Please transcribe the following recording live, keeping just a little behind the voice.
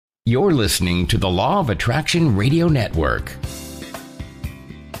You're listening to the Law of Attraction Radio Network.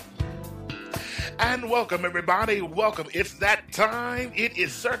 And welcome, everybody. Welcome. It's that time. It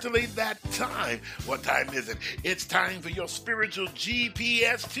is certainly that time. What time is it? It's time for your spiritual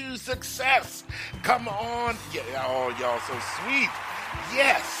GPS to success. Come on. Yeah, oh, y'all so sweet.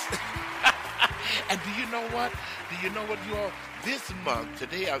 Yes. And do you know what? You all? This month,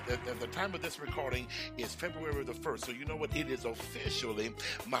 today, at the time of this recording, is February the 1st. So you know what? It is officially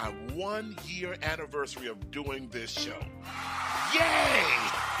my 1-year anniversary of doing this show. Yay!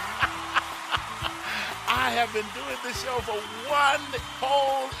 I have been doing this show for 1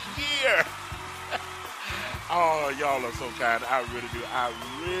 whole year. Oh, y'all are so kind. I really do. I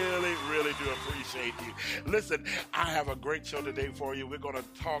really, really do appreciate you. Listen, I have a great show today for you. We're going to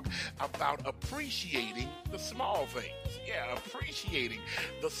talk about appreciating the small things. Yeah, appreciating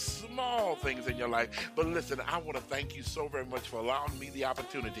the small things in your life. But listen, I want to thank you so very much for allowing me the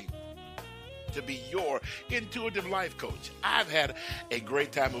opportunity to be your intuitive life coach. I've had a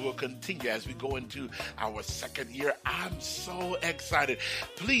great time and we'll continue as we go into our 2nd year. I'm so excited.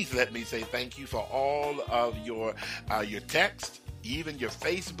 Please let me say thank you for all of your text, even your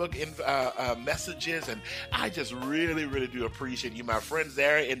Facebook messages, and I just really, really do appreciate you. My friends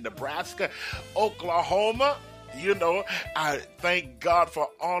there in Nebraska, Oklahoma, you know, I thank God for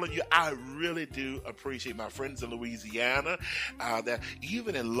all of you. I really do appreciate my friends in Louisiana. That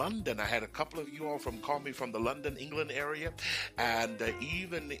even in London, I had a couple of you all call me from the London, England area, and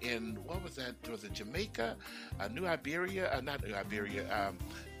even in what was that? Was it Jamaica, New Iberia? Not New Iberia.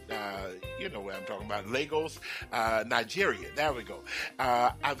 You know what I'm talking about, Lagos, Nigeria. There we go.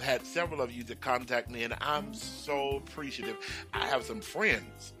 I've had several of you to contact me, and I'm so appreciative. I have some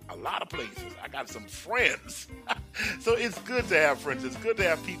friends, a lot of places. I got some friends. So it's good to have friends. It's good to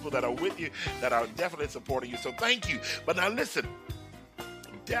have people that are with you, that are definitely supporting you. So thank you. But now listen.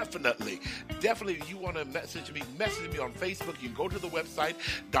 Definitely, if you want to message me on Facebook. You can go to the website,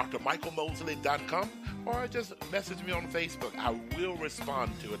 drmichaelmosley.com, or just message me on Facebook. I will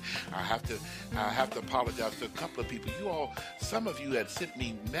respond to it. I have to apologize to a couple of people. Some of you had sent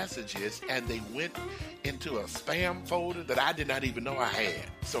me messages, and they went into a spam folder that I did not even know I had.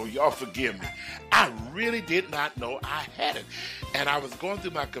 So y'all forgive me. I really did not know I had it. And I was going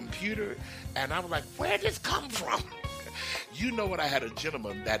through my computer, and I was like, where did this come from? You know what? I had a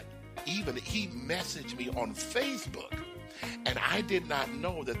gentleman that he messaged me on Facebook, and I did not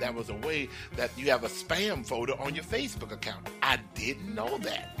know that was a way that you have a spam folder on your Facebook account. I didn't know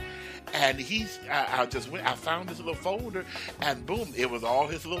that. And I found this little folder, and boom, it was all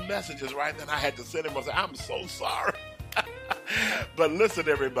his little messages right then. I had to send him. I said, I'm so sorry. But listen,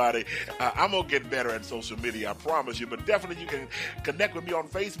 everybody, I'm going to get better at social media, I promise you. But definitely you can connect with me on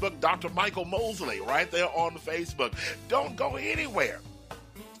Facebook, Dr. Michael Mosley, right there on Facebook. Don't go anywhere.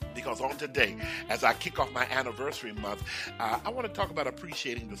 Because on today, as I kick off my anniversary month, I want to talk about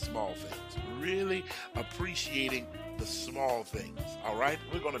appreciating the small things. Really appreciating the small things, all right?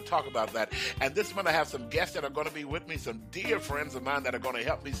 We're going to talk about that. And this month I have some guests that are going to be with me, some dear friends of mine that are going to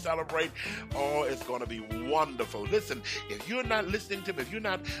help me celebrate. Oh, it's going to be wonderful. Listen, if you're not listening to me, if you're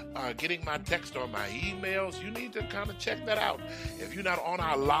not getting my text or my emails, you need to kind of check that out. If you're not on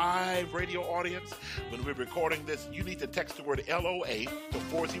our live radio audience, when we're recording this, you need to text the word LOA to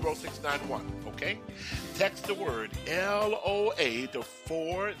 40691, okay? Text the word LOA to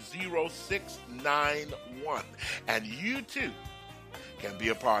 40691. And you too can be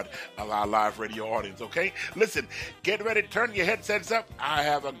a part of our live radio audience, okay? Listen, get ready, turn your headsets up. I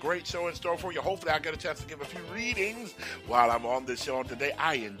have a great show in store for you. Hopefully I'll get a chance to give a few readings while I'm on this show today.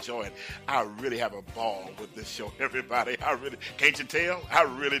 I enjoy it. I really have a ball with this show, everybody. Can't you tell? I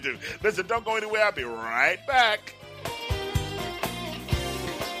really do. Listen, don't go anywhere. I'll be right back.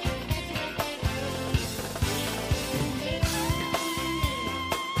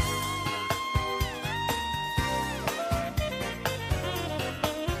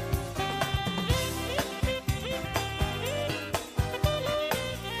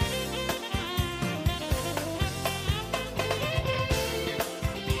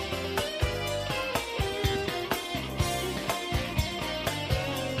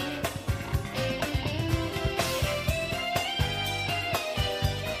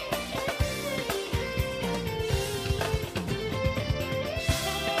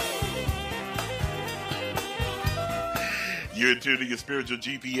 You're tuning your spiritual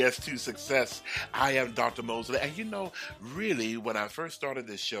GPS to success. I am Dr. Mosley. And you know, really, when I first started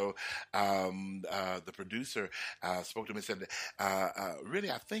this show, the producer spoke to me and said,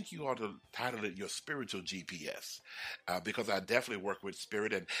 really, I think you ought to title it Your Spiritual GPS, because I definitely work with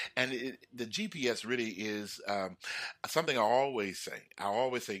spirit. And the GPS really is something I always say. I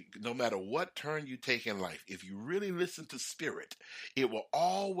always say, no matter what turn you take in life, if you really listen to spirit, it will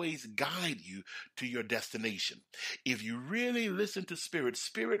always guide you to your destination. If you really listen to spirit,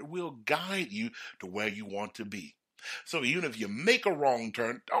 spirit will guide you to where you want to be. So even if you make a wrong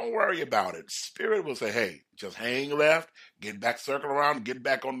turn, don't worry about it. Spirit will say, hey, just hang left, get back, circle around, get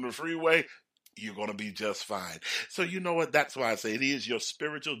back on the freeway. You're going to be just fine. So you know what? That's why I say it is your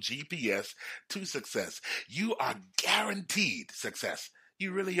spiritual GPS to success. You are guaranteed success.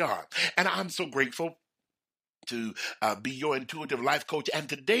 You really are. And I'm so grateful to be your intuitive life coach. And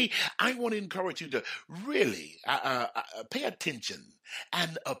today, I want to encourage you to really pay attention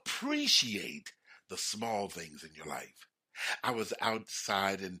and appreciate the small things in your life. I was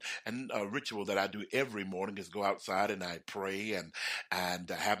outside, and a ritual that I do every morning is go outside and I pray and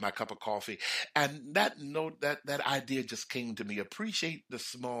have my cup of coffee. And that idea just came to me. Appreciate the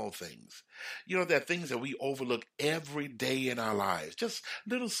small things. You know, there are things that we overlook every day in our lives. Just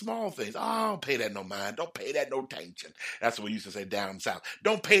little small things. Oh, don't pay that no mind. Don't pay that no attention. That's what we used to say down south.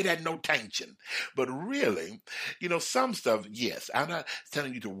 Don't pay that no attention. But really, you know, some stuff, yes, I'm not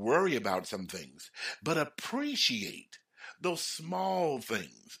telling you to worry about some things, but appreciate those small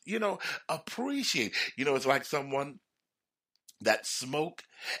things. You know, appreciate. You know, it's like someone that smoke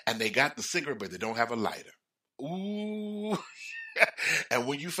and they got the cigarette, but they don't have a lighter. Ooh. And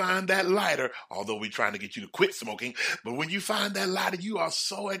when you find that lighter, although we're trying to get you to quit smoking, but when you find that lighter, you are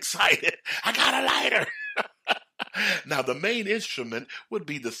so excited. I got a lighter. Now, the main instrument would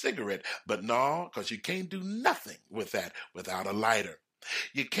be the cigarette, but no, because you can't do nothing with that without a lighter.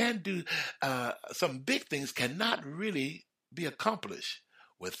 You can't do some big things cannot really be accomplished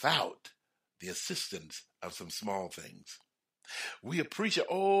without the assistance of some small things. We appreciate,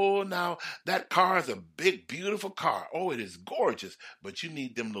 oh, now that car is a big, beautiful car. Oh, it is gorgeous, but you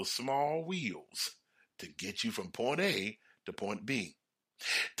need them little small wheels to get you from point A to point B.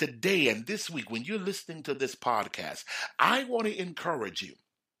 Today and this week, when you're listening to this podcast, I want to encourage you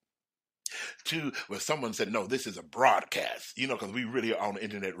where someone said, no, this is a broadcast, you know, because we really are on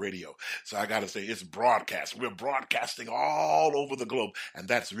internet radio. So I got to say it's broadcast. We're broadcasting all over the globe, and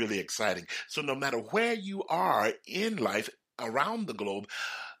that's really exciting. So no matter where you are in life around the globe,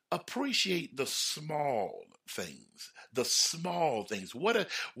 appreciate the small things, the small things.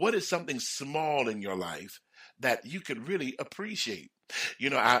 What is something small in your life that you could really appreciate? You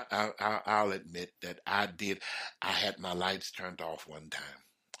know, I'll admit that I had my lights turned off one time.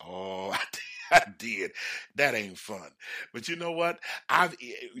 Oh, I did. That ain't fun. But you know what?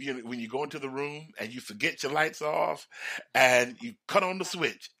 When you go into the room and you forget your lights off and you cut on the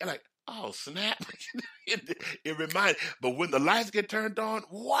switch, and like, oh, snap. it reminds, but when the lights get turned on,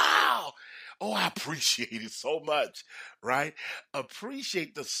 wow. Oh, I appreciate it so much, right?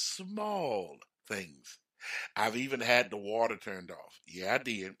 Appreciate the small things. I've even had the water turned off. Yeah, I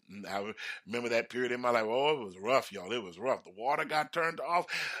did. I remember that period in my life. Oh, it was rough, y'all. It was rough. The water got turned off.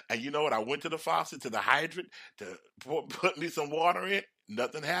 And you know what? I went to the faucet, to the hydrant, to put me some water in.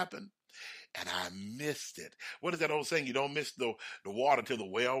 Nothing happened. And I missed it. What is that old saying? You don't miss the water till the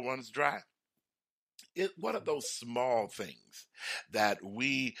well runs dry. What are those small things that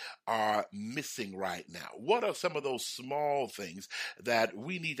we are missing right now? What are some of those small things that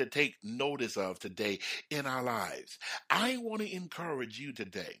we need to take notice of today in our lives? I want to encourage you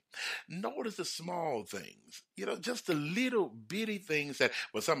today. Notice the small things, you know, just the little bitty things that,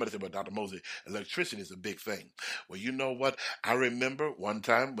 well, somebody said, well, Dr. Mosley, electricity is a big thing. Well, you know what? I remember one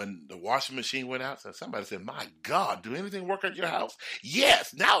time when the washing machine went out, so somebody said, my God, do anything work at your house?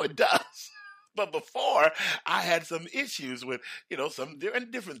 Yes, now it does. But before, I had some issues with, you know, some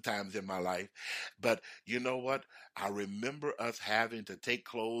different times in my life. But you know what? I remember us having to take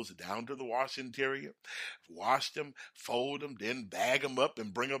clothes down to the wash interior, wash them, fold them, then bag them up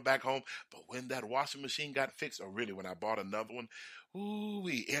and bring them back home. But when that washing machine got fixed, or really when I bought another one,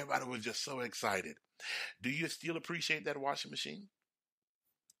 ooh-wee, everybody was just so excited. Do you still appreciate that washing machine?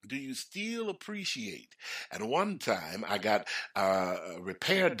 Do you still appreciate? And one time I got a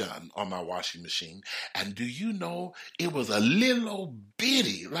repair done on my washing machine. And do you know, it was a little old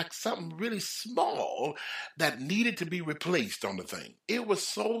bitty, like something really small that needed to be replaced on the thing. It was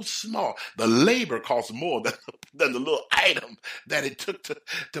so small. The labor cost more than the little item that it took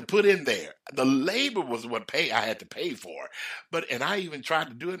to put in there. The labor was what I had to pay for. And I even tried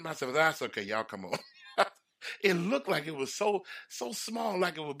to do it myself. That's okay, y'all come on. It looked like it was so small,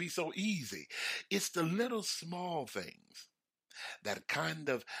 like it would be so easy. It's the little small things that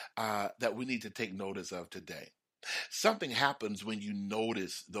that we need to take notice of today. Something happens when you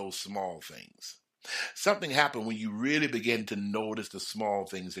notice those small things. Something happens when you really begin to notice the small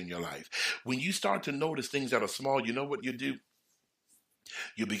things in your life. When you start to notice things that are small, you know what you do?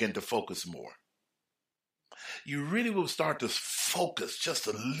 You begin to focus more. You really will start to focus just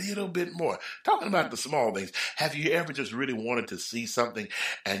a little bit more. Talking about the small things. Have you ever just really wanted to see something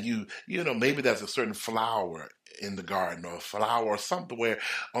and maybe there's a certain flower in the garden or a flower or somewhere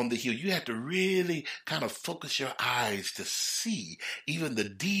on the hill. You have to really kind of focus your eyes to see even the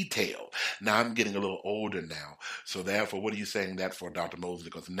detail. Now I'm getting a little older now. So therefore, what are you saying that for, Dr. Mosley?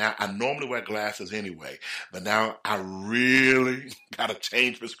 Because now I normally wear glasses anyway, but now I really got to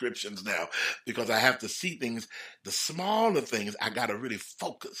change prescriptions now because I have to see things, the smaller things, I got to really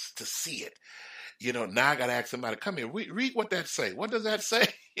focus to see it. Now I got to ask somebody, come here, read what that say. What does that say?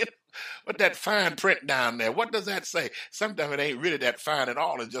 What that fine print down there? What does that say? Sometimes it ain't really that fine at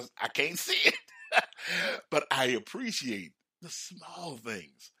all. It's just, I can't see it. But I appreciate the small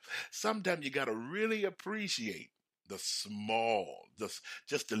things. Sometimes you got to really appreciate the small,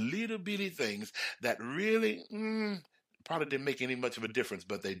 just the little bitty things that really probably didn't make any much of a difference,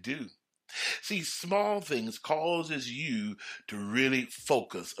 but they do. See, small things causes you to really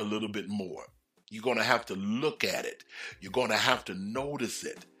focus a little bit more. You're going to have to look at it. You're going to have to notice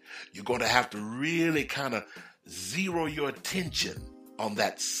it. You're going to have to really kind of zero your attention on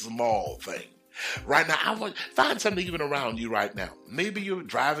that small thing. Right now, I want find something even around you right now. Maybe you're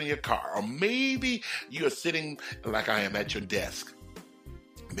driving your car, or maybe you're sitting like I am at your desk.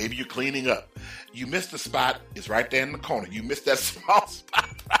 Maybe you're cleaning up. You missed the spot. It's right there in the corner. You missed that small spot.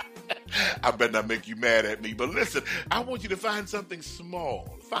 I better not make you mad at me, but listen, I want you to find something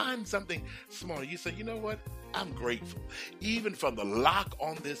small. Find something small. You say, you know what? I'm grateful. Even for the lock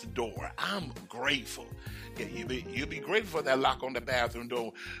on this door, I'm grateful. Yeah, you'll be grateful for that lock on the bathroom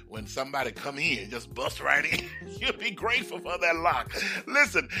door when somebody come in, just bust right in. You'll be grateful for that lock.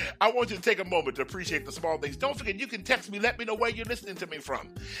 Listen, I want you to take a moment to appreciate the small things. Don't forget, you can text me. Let me know where you're listening to me from.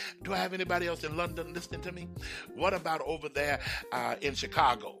 Do I have anybody else in London listening to me? What about over there in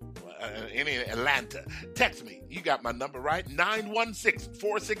Chicago, in Atlanta? Text me. You got my number, right?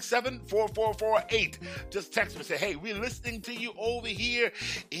 916-467-4448. Just text me and say, hey, we're listening to you over here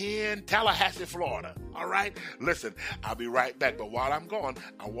in Tallahassee, Florida. All right? Listen, I'll be right back. But while I'm gone,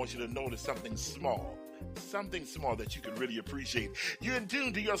 I want you to notice something small that you can really appreciate. You're in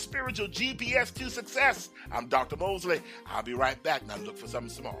tune to your spiritual GPS to success. I'm Dr. Mosley. I'll be right back. Now look for something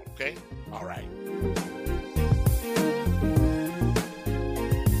small, okay? All right.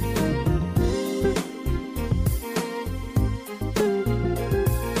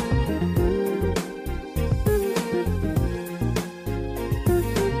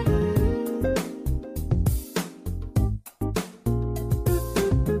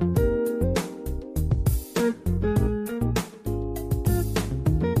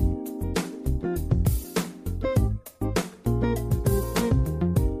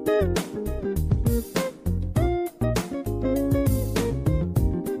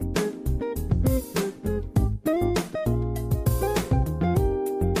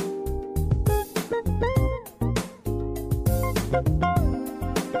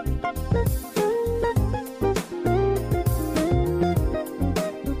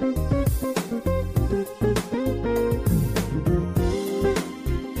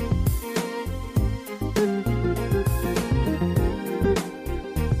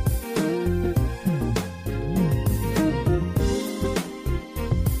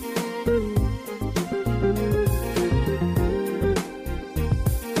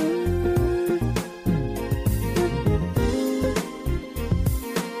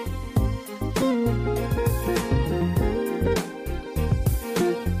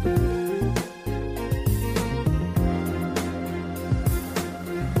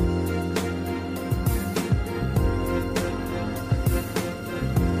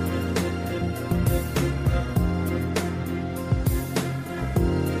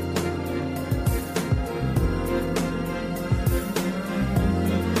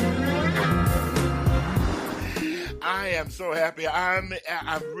 I'm so happy. I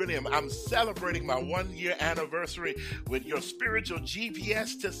really am. I'm celebrating my 1-year anniversary with your spiritual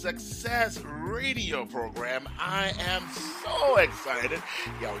GPS to Success radio program. I am so excited.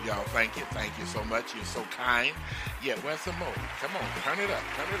 Y'all, thank you. Thank you so much. You're so kind. Yeah, where's some more? Come on, turn it up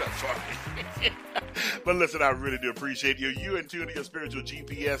for me. But listen, I really do appreciate you. You in tune to your spiritual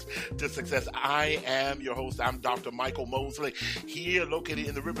GPS to success. I am your host. I'm Dr. Michael Mosley, here located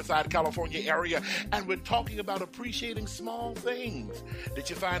in the Riverside, California area, and we're talking about appreciating small things. Did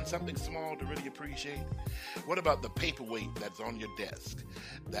you find something small to really appreciate? What about the paperweight that's on your desk?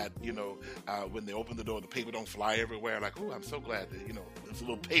 That, when they open the door, the paper don't fly everywhere. Like, oh, I'm so glad that, there's a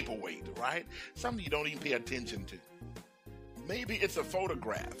little paperweight, right? Something you don't even pay attention to. Maybe it's a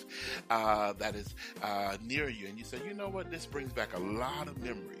photograph that is near you, and you say, you know what, this brings back a lot of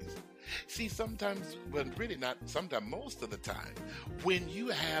memories. See, sometimes, well, really not sometimes, most of the time, when you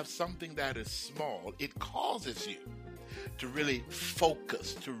have something that is small, it causes you to really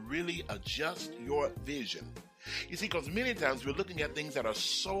focus, to really adjust your vision. You see, because many times we're looking at things that are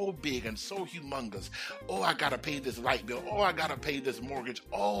so big and so humongous. Oh, I got to pay this light bill. Oh, I got to pay this mortgage.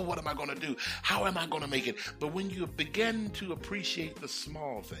 Oh, what am I going to do? How am I going to make it? But when you begin to appreciate the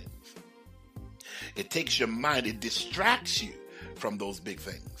small things, it takes your mind, it distracts you from those big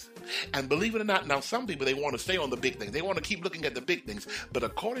things. And believe it or not, now some people, they want to stay on the big things. They want to keep looking at the big things. But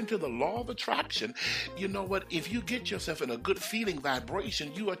according to the law of attraction, you know what? If you get yourself in a good feeling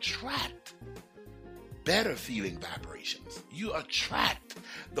vibration, you attract better feeling vibrations. You attract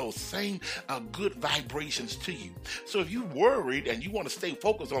those same good vibrations to you. So if you're worried and you want to stay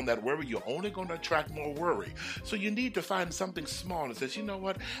focused on that worry, you're only going to attract more worry. So you need to find something small that says, you know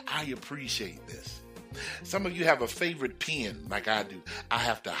what? I appreciate this. Some of you have a favorite pen like I do. I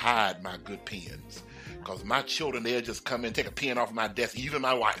have to hide my good pens because my children, they'll just come in, take a pen off my desk, even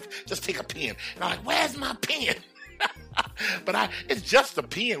my wife, just take a pen. And I'm like, where's my pen? But it's just a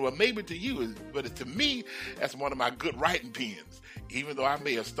pen. Well, maybe to you, but to me, that's one of my good writing pens, even though I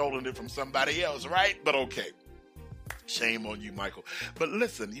may have stolen it from somebody else, right? But okay. Shame on you, Michael. But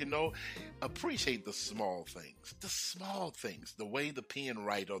listen, appreciate the small things, the way the pen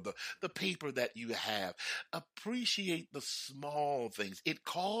write or the paper that you have. Appreciate the small things. It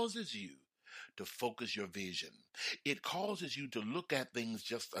causes you to focus your vision. It causes you to look at things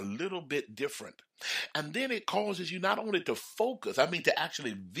just a little bit different. And then it causes you not only to focus, to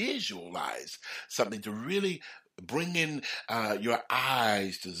actually visualize something, to really bring in your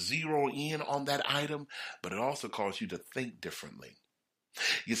eyes to zero in on that item, but it also causes you to think differently.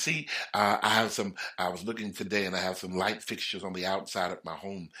 You see, I was looking today and I have some light fixtures on the outside of my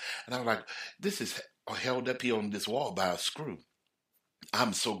home. And I was like, this is held up here on this wall by a screw.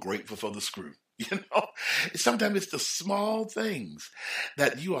 I'm so grateful for the screw. Sometimes it's the small things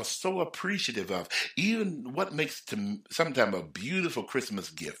that you are so appreciative of. Even what makes sometimes a beautiful Christmas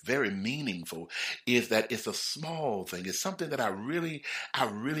gift very meaningful is that it's a small thing. It's something that I really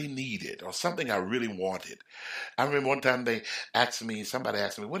needed or something I really wanted. I remember one time somebody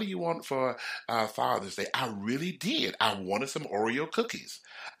asked me, what do you want for Father's Day? I really did. I wanted some Oreo cookies.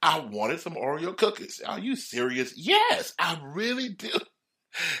 Are you serious? Yes, I really do.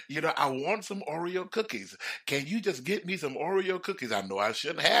 I want some Oreo cookies. Can you just get me some Oreo cookies? I know I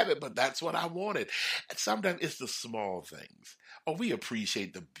shouldn't have it, but that's what I wanted. And sometimes it's the small things. Oh, we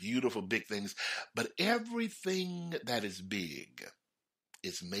appreciate the beautiful big things, but everything that is big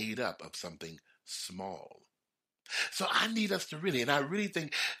is made up of something small. So I need us to really, and I really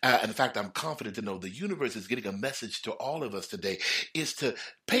think, and in fact, I'm confident to know the universe is getting a message to all of us today, is to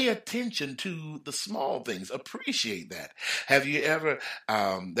pay attention to the small things. Appreciate that. Have you ever,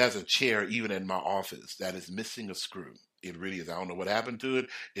 there's a chair even in my office that is missing a screw. It really is. I don't know what happened to it.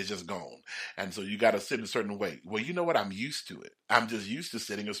 It's just gone. And so you got to sit a certain way. Well, you know what? I'm used to it. I'm just used to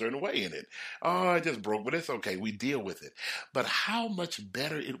sitting a certain way in it. Oh, it just broke, but it's okay. We deal with it. But how much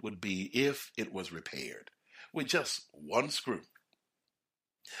better it would be if it was repaired with just one screw.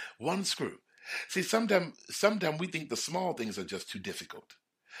 One screw. See, sometimes we think the small things are just too difficult.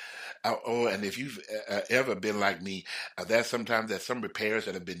 And if you've ever been like me, there's some repairs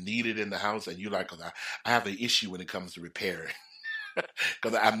that have been needed in the house, and you're like, I have an issue when it comes to repairing.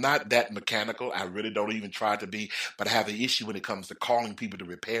 Because I'm not that mechanical. I really don't even try to be, but I have an issue when it comes to calling people to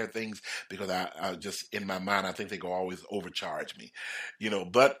repair things because I just, in my mind, I think they go always overcharge me,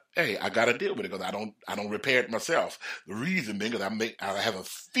 but hey, I got to deal with it because I don't repair it myself. The reason being is I have a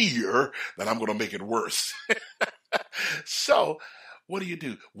fear that I'm going to make it worse. So what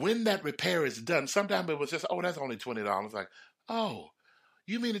do? When that repair is done, sometimes it was just, oh, that's only $20. Like, oh,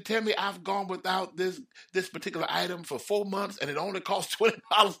 you mean to tell me I've gone without this particular item for 4 months and it only cost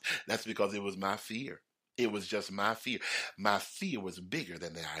 $20? That's because it was my fear. It was just my fear. My fear was bigger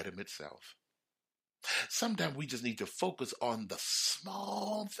than the item itself. Sometimes we just need to focus on the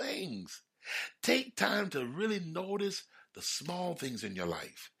small things. Take time to really notice the small things in your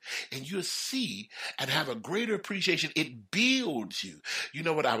life, and you'll see and have a greater appreciation. It builds you. You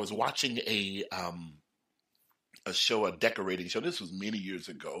know what? I was watching a show, a decorating show. This was many years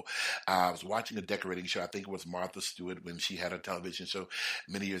ago. I was watching a decorating show. I think it was Martha Stewart when she had a television show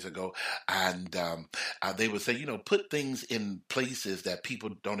many years ago. And they would say, put things in places that people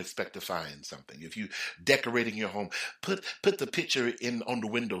don't expect to find something. If you decorating your home, put the picture on the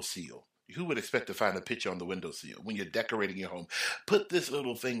windowsill. Who would expect to find a picture on the windowsill? When you're decorating your home, put this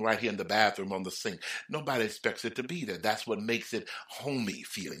little thing right here in the bathroom on the sink. Nobody expects it to be there. That's what makes it homey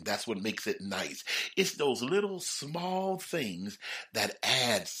feeling. That's what makes it nice. It's those little small things that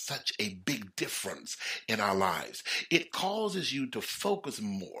add such a big difference in our lives. It causes you to focus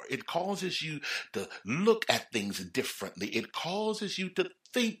more. It causes you to look at things differently. It causes you to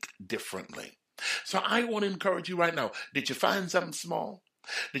think differently. So I want to encourage you right now. Did you find something small?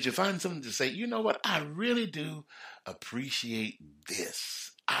 Did you find something to say, you know what, I really do appreciate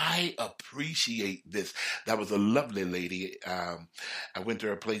this. I appreciate this. That was a lovely lady. I went to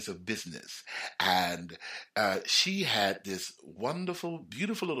her place of business, and she had this wonderful,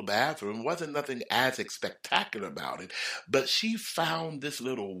 beautiful little bathroom. Wasn't nothing as spectacular about it, but she found this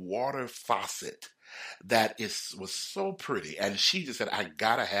little water faucet that was so pretty, and she just said, I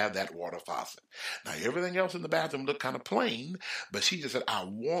gotta have that water faucet. Now everything else in the bathroom looked kind of plain, but she just said, I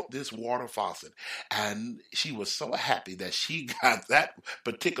want this water faucet. And she was so happy that she got that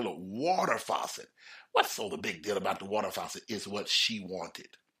particular water faucet. What's so the big deal about the water faucet is what she wanted.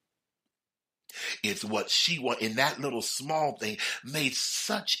 It's what she wanted, and that little small thing made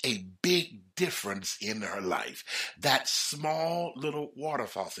such a big difference in her life. That small little water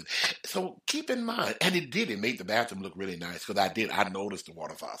faucet. So keep in mind, and it made the bathroom look really nice, because I noticed the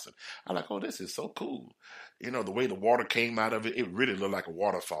water faucet. I'm like, oh, this is so cool. The way the water came out of it, it really looked like a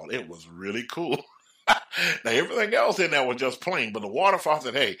waterfall. It was really cool. Now, everything else in there was just plain, but the water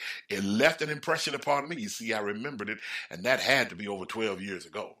faucet, hey, it left an impression upon me. You see, I remembered it, and that had to be over 12 years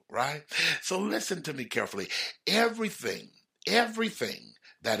ago, right? So listen to me carefully. Everything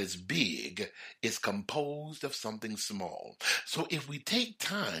that is big is composed of something small. So if we take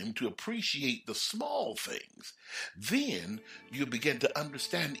time to appreciate the small things, then you begin to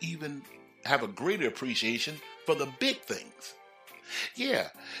understand, even have a greater appreciation for the big things. Yeah,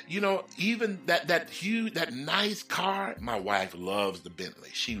 even that nice car, my wife loves the Bentley.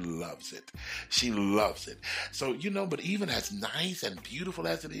 She loves it. She loves it. So, but even as nice and beautiful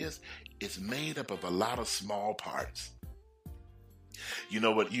as it is, it's made up of a lot of small parts. You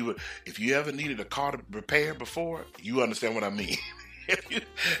know what? If you ever needed a car to repair before, you understand what I mean.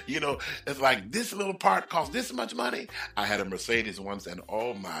 It's like, this little part costs this much money. I had a Mercedes once, and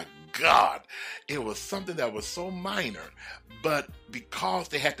oh my God, it was something that was so minor, but because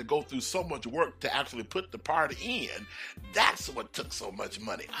they had to go through so much work to actually put the part in, that's what took so much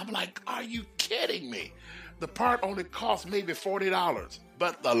money. I'm like, are you kidding me? The part only cost maybe $40,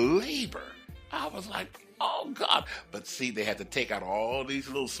 but the labor, I was like, oh God. But see, they had to take out all these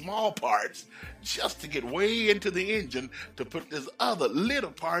little small parts just to get way into the engine to put this other little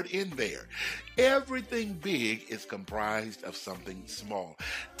part in there. Everything big is comprised of something small.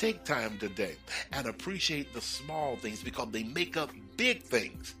 Take time today and appreciate the small things, because they make up big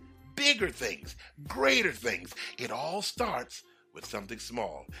things, bigger things, greater things. It all starts with something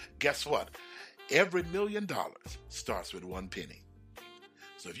small. Guess what? Every $1 million starts with one penny.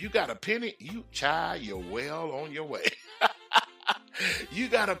 So if you got a penny, you're well on your way. You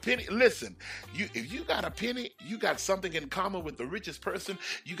got a penny. Listen, if you got a penny, you got something in common with the richest person.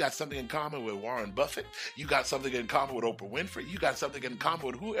 You got something in common with Warren Buffett. You got something in common with Oprah Winfrey. You got something in common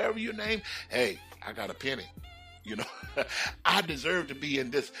with whoever you name. Hey, I got a penny. I deserve to be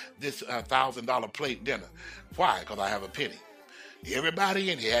in this $1,000 plate dinner. Why? Because I have a penny. Everybody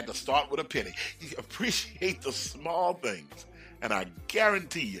in here had to start with a penny. You appreciate the small things, and I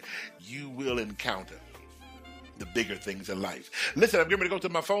guarantee you will encounter the bigger things in life. Listen, I'm getting ready to go to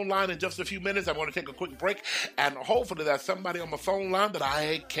my phone line in just a few minutes. I want to take a quick break, and hopefully there's somebody on my phone line that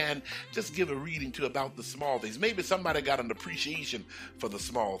I can just give a reading to about the small things. Maybe somebody got an appreciation for the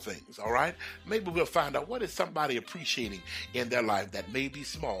small things, all right? Maybe we'll find out what is somebody appreciating in their life that may be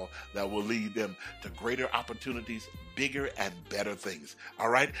small, that will lead them to greater opportunities, bigger and better things, all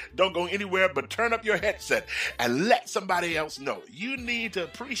right? Don't go anywhere, but turn up your headset and let somebody else know. You need to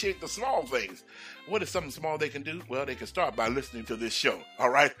appreciate the small things. What is something small they can do? Well, they can start by listening to this show, all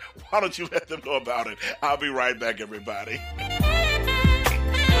right? Why don't you let them know about it? I'll be right back, everybody. Being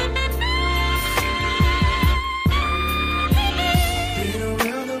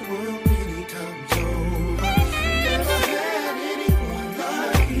around the world many times over, never had anyone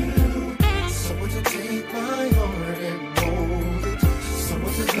like you. Someone to take my heart and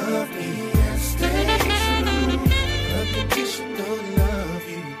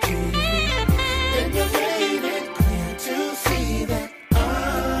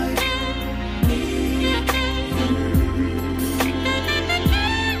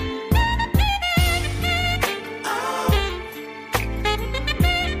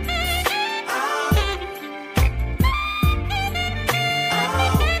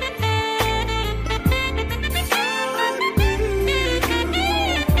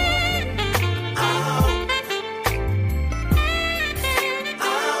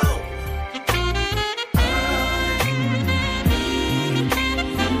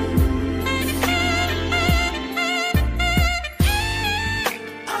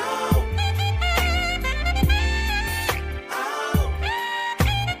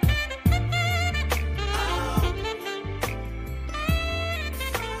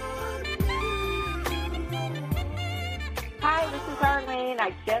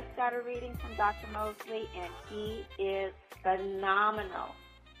I just got a reading from Dr. Mosley, and he is phenomenal.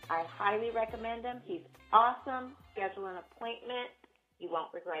 I highly recommend him. He's awesome. Schedule an appointment. You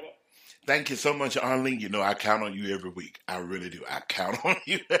won't regret it. Thank you so much, Arlene. You know, I count on you every week. I really do. I count on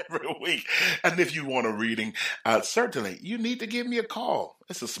you every week. And if you want a reading, certainly you need to give me a call.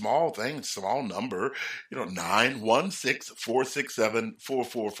 It's a small thing, small number,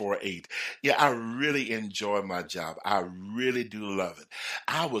 916-467-4448. Yeah, I really enjoy my job. I really do love it.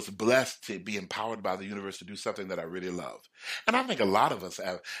 I was blessed to be empowered by the universe to do something that I really love. And I think a lot of us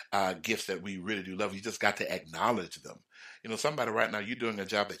have gifts that we really do love. You just got to acknowledge them. Somebody right now, you're doing a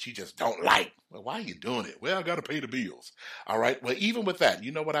job that you just don't like. Well, why are you doing it? Well, I got to pay the bills. All right. Well, even with that,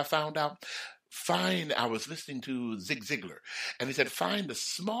 you know what I found out? I was listening to Zig Ziglar, and he said, find the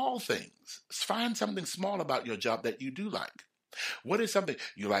small things. Find something small about your job that you do like. What is something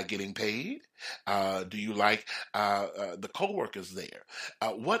you like getting paid? Do you like the coworkers there?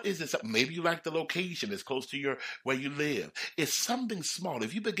 What is it? Maybe you like the location. It's close to where you live. It's something small.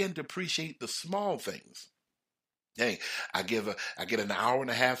 If you begin to appreciate the small things. Hey, I get an hour and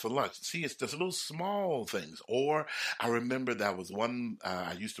a half for lunch. See, it's just little small things. Or I remember that was one,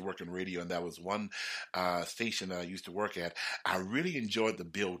 I used to work in radio, and that was one station that I used to work at. I really enjoyed the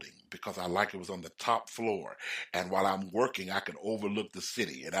building because I liked it was on the top floor. And while I'm working, I could overlook the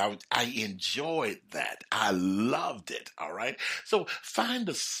city. And I enjoyed that. I loved it. All right. So find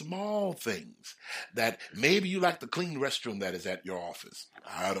the small things that maybe you like the clean restroom that is at your office.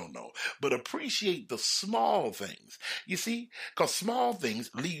 I don't know. But appreciate the small things. You see, because small things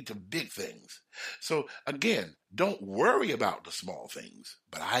lead to big things. So again, don't worry about the small things,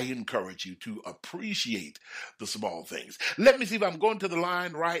 but I encourage you to appreciate the small things. Let me see if I'm going to the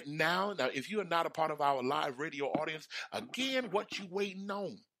line right now. Now, if you are not a part of our live radio audience, again, what you waiting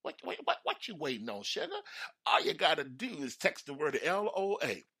on? What you waiting on, sugar? All you got to do is text the word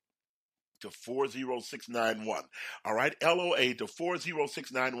LOA to 40691. All right, LOA to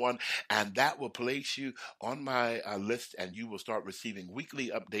 40691, and that will place you on my list, and you will start receiving weekly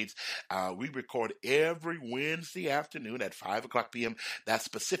updates. We record every Wednesday afternoon at 5 o'clock p.m. That's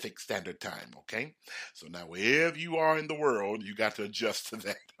Pacific Standard Time, okay? So now wherever you are in the world, you got to adjust to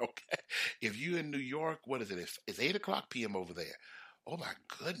that, okay? If you're in New York, what is it? It's 8 o'clock p.m. over there. Oh my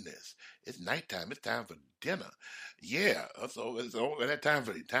goodness! It's nighttime. It's time for dinner. Yeah, so it's over that time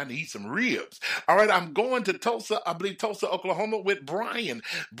to eat some ribs. All right, I'm going to Tulsa. I believe Tulsa, Oklahoma, with Brian.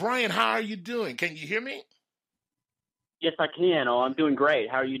 Brian, how are you doing? Can you hear me? Yes, I can. Oh, I'm doing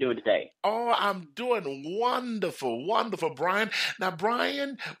great. How are you doing today? Oh, I'm doing wonderful, wonderful, Brian. Now,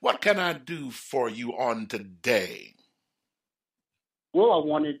 Brian, what can I do for you on today? Well, I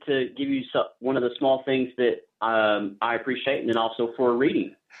wanted to give you one of the small things that I appreciate, and then also for a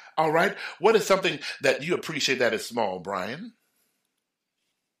reading. All right. What is something that you appreciate that is small, Brian?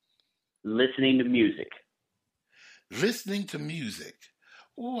 Listening to music. Listening to music.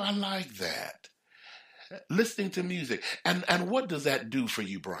 Oh, I like that. Listening to music. And what does that do for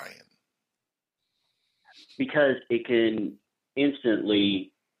you, Brian? Because it can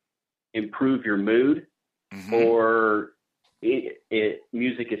instantly improve your mood, Mm-hmm. or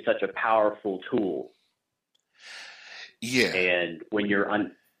music is such a powerful tool. Yeah. And when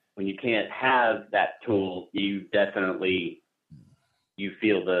when you can't have that tool, you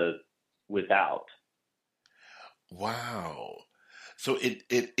feel the without. Wow. So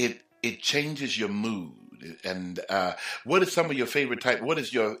it changes your mood. And what is some of your favorite type?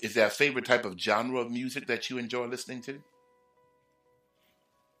 Is there a favorite type of genre of music that you enjoy listening to?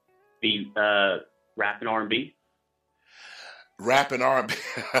 Rap and R&B. Rap and R&B.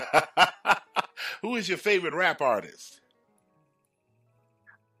 Who is your favorite rap artist?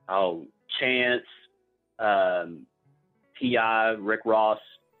 Oh, Chance, T.I., Rick Ross.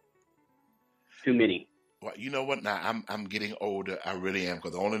 Too many. Well, you know what? Now I'm getting older. I really am,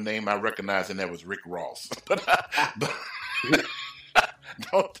 because the only name I recognized in there was Rick Ross.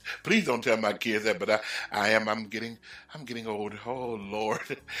 but please don't tell my kids that. But I'm getting older. Oh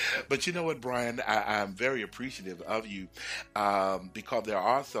Lord! But you know what, Brian? I'm very appreciative of you because there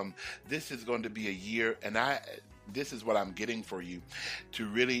are some. This is going to be a year, and this is what I'm getting for you, to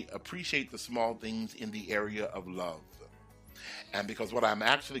really appreciate the small things in the area of love. And because what I'm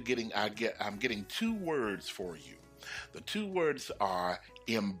actually getting, I'm getting two words for you. The two words are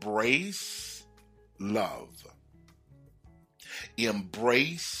embrace love.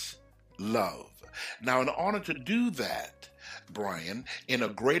 Embrace love. Now, in order to do that, Brian, in a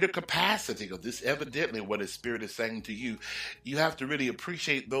greater capacity, because this evidently what His Spirit is saying to you, you have to really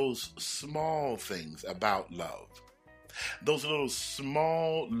appreciate those small things about love. Those little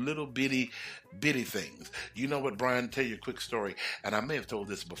small, little bitty things. You know what, Brian? Tell you a quick story, and I may have told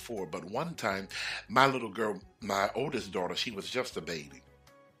this before, but one time, my little girl, my oldest daughter, she was just a baby.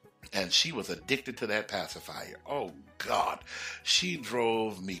 And she was addicted to that pacifier. Oh, God. She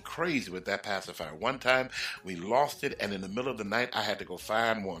drove me crazy with that pacifier. One time, we lost it, and in the middle of the night, I had to go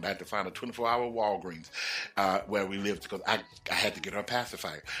find one. I had to find a 24-hour Walgreens where we lived because I had to get her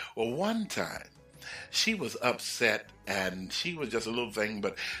pacifier. Well, one time, she was upset, and she was just a little thing,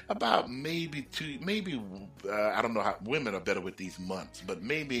 but about I don't know how women are better with these months, but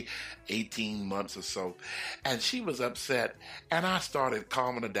maybe 18 months or so. And she was upset, and I started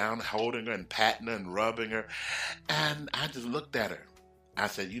calming her down, holding her and patting her and rubbing her. And I just looked at her. I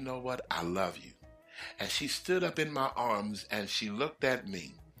said, you know what? I love you. And she stood up in my arms, and she looked at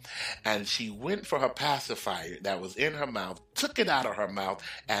me. And she went for her pacifier that was in her mouth, took it out of her mouth,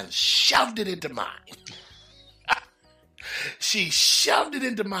 and shoved it into mine. She shoved it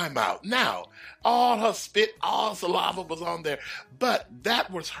into my mouth. Now, all her spit, all saliva was on there. But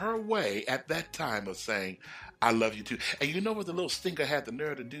that was her way at that time of saying, I love you too. And you know what the little stinker had the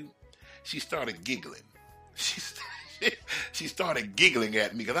nerve to do? She started giggling. She started giggling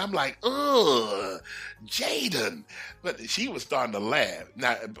at me because I'm like, ugh, Jaden. But she was starting to laugh.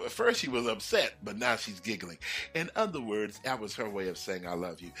 Now, at first she was upset, but now she's giggling. In other words, that was her way of saying I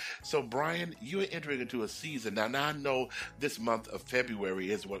love you. So, Brian, you're entering into a season. Now I know this month of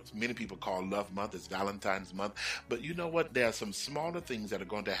February is what many people call Love Month. It's Valentine's Month. But you know what? There are some smaller things that are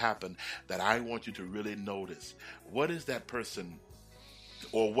going to happen that I want you to really notice. What is that person,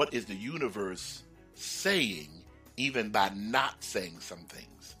 or what is the universe saying even by not saying some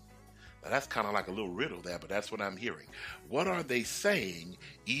things? Now, that's kind of like a little riddle there, but that's what I'm hearing. What are they saying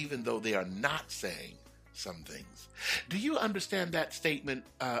even though they are not saying some things? Do you understand that statement,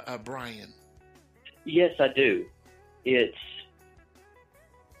 Brian? Yes, I do. It's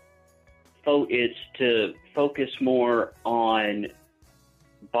to focus more on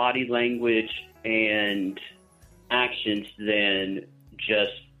body language and actions than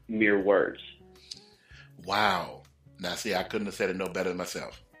just mere words. Wow. Now, see, I couldn't have said it no better than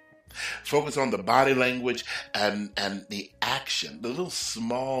myself. Focus on the body language and the action, the little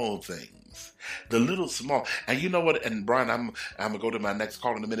small things, the little small. And you know what? And Brian, I'm going to go to my next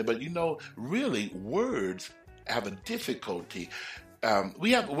call in a minute. But you know, really, words have a difficulty.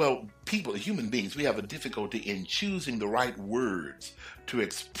 Human beings, we have a difficulty in choosing the right words to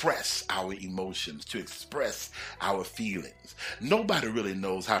express our emotions, to express our feelings. Nobody really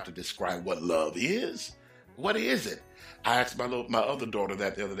knows how to describe what love is. What is it? I asked my other daughter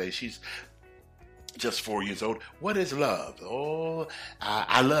that the other day. She's just 4 years old. What is love? Oh,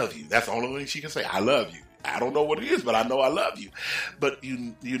 I love you. That's the only thing she can say. I love you. I don't know what it is, but I know I love you. But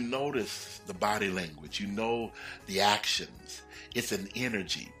you notice the body language. You know the actions. It's an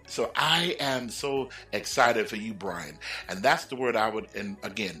energy. So I am so excited for you, Brian. And that's the word I would, and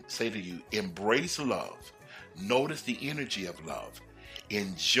again, say to you. Embrace love. Notice the energy of love.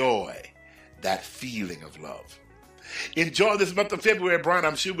 Enjoy that feeling of love. Enjoy this month of February, Brian.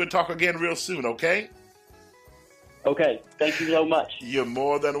 I'm sure we'll talk again real soon, okay? Okay. Thank you so much. You're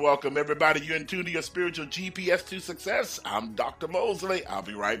more than welcome. Everybody, you're in tune to your spiritual GPS to success. I'm Dr. Mosley. I'll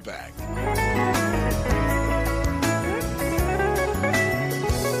be right back.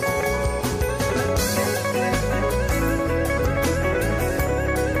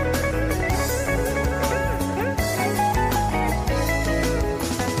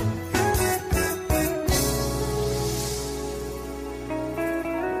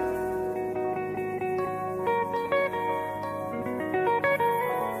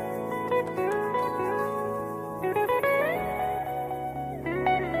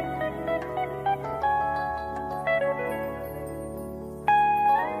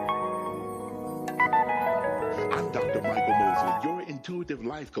 Intuitive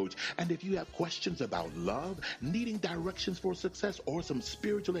life coach. And if you have questions about love, needing directions for success, or some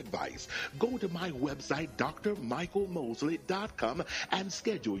spiritual advice, go to my website, drmichaelmosley.com, and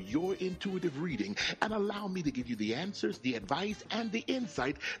schedule your intuitive reading and allow me to give you the answers, the advice, and the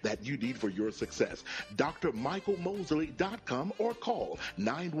insight that you need for your success. drmichaelmosley.com or call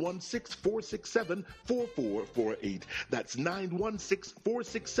 916-467-4448. That's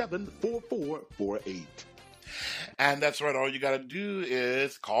 916-467-4448. And that's right. All you got to do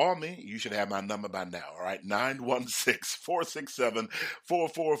is call me. You should have my number by now. All right.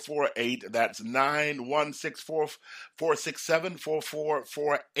 916-467-4448. That's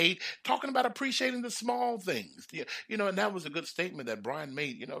 916-467-4448. Talking about appreciating the small things. You know, and that was a good statement that Brian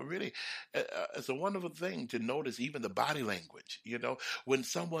made. You know, really, it's a wonderful thing to notice even the body language. You know, when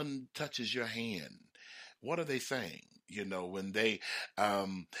someone touches your hand, What are they saying? When they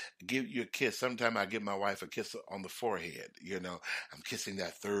give you a kiss, sometimes I give my wife a kiss on the forehead. I'm kissing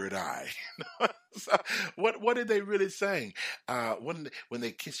that third eye. So what are they really saying? When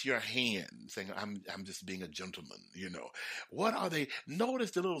they kiss your hand, saying I'm just being a gentleman. What are they?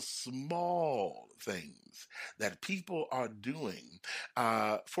 Notice the little small things that people are doing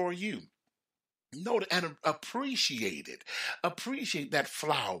for you. Note and appreciate it. Appreciate that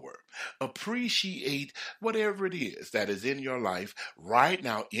flower. Appreciate whatever it is that is in your life right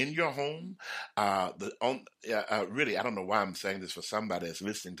now in your home. Really, I don't know why I'm saying this for somebody that's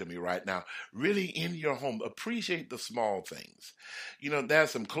listening to me right now. Really, in your home, appreciate the small things.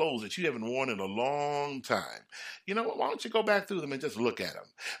 There's some clothes that you haven't worn in a long time. Why don't you go back through them and just look at them?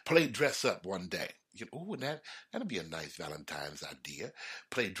 Play dress up one day. Oh, that'd be a nice Valentine's idea.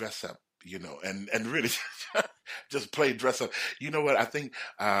 Play dress up. And really just play dress up. You know what? I think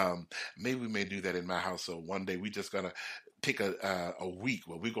maybe we may do that in my house. So one day we're just going to pick a week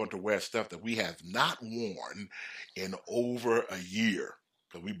where we're going to wear stuff that we have not worn in over a year.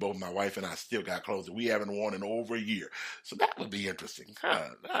 Because we both, my wife and I, still got clothes that we haven't worn in over a year. So that would be interesting.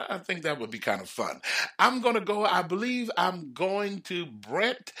 I think that would be kind of fun. I believe I'm going to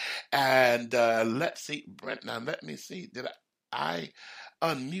Brent. And let's see. Brent, now let me see. Did I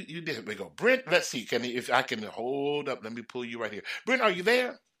unmute you? There we go. Brent, let's see. If I can hold up, let me pull you right here. Brent, are you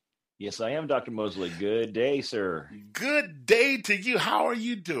there? Yes, I am, Dr. Mosley. Good day, sir. Good day to you. How are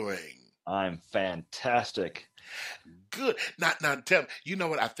you doing? I'm fantastic. Good. Now tell me, you know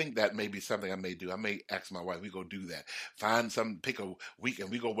what? I think that may be something I may do. I may ask my wife, we go do that. Pick a week and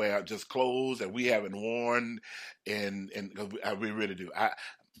we go wear out just clothes that we haven't worn. And we really do.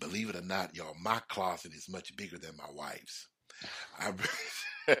 Believe it or not, y'all, my closet is much bigger than my wife's.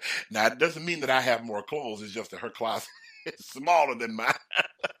 Now, it doesn't mean that I have more clothes. It's just that her closet is smaller than mine.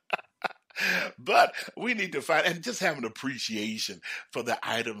 But we need to find and just have an appreciation for the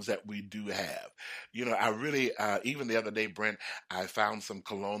items that we do have. I really, even the other day, Brent, I found some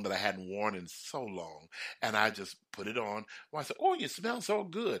cologne that I hadn't worn in so long, and I just put it on. Well, I said, "Oh, you smell so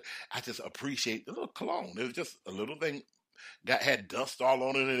good." I just appreciate the little cologne. It was just a little thing. Had dust all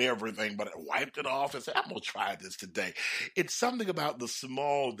on it and everything, but I wiped it off and said, I'm going to try this today. It's something about the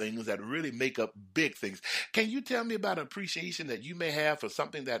small things that really make up big things. Can you tell me about appreciation that you may have for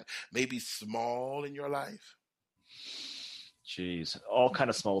something that may be small in your life? Jeez, all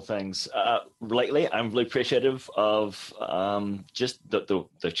kind of small things. Lately, I'm really appreciative of just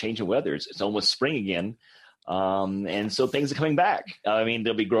the change in weather. It's almost spring again. And so things are coming back. I mean,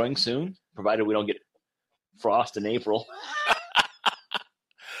 they'll be growing soon, provided we don't get frost in April.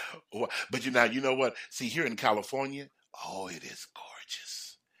 But you know what? See, here in California, oh, it is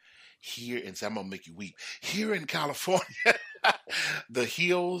gorgeous. Here, and so I'm going to make you weep. Here in California, the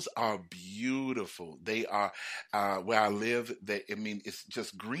hills are beautiful. They are, where I live, it's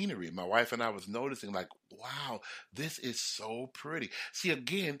just greenery. My wife and I was noticing like, wow, this is so pretty. See,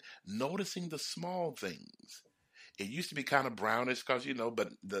 again, noticing the small things. It used to be kind of brownish because, but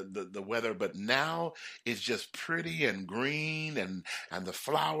the weather, but now it's just pretty and green and the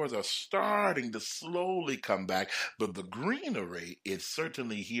flowers are starting to slowly come back. But the greenery is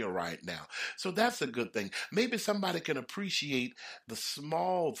certainly here right now. So that's a good thing. Maybe somebody can appreciate the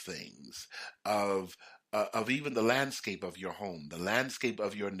small things of even the landscape of your home, the landscape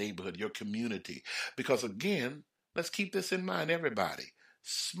of your neighborhood, your community. Because again, let's keep this in mind, everybody.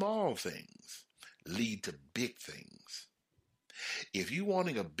 Small things lead to big things. If you're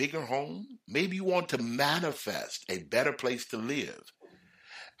wanting a bigger home, maybe you want to manifest a better place to live,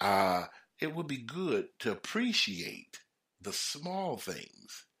 it would be good to appreciate the small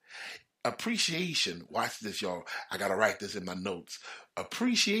things. Appreciation, watch this, y'all. I got to write this in my notes.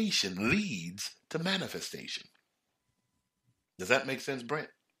 Appreciation leads to manifestation. Does that make sense, Brent?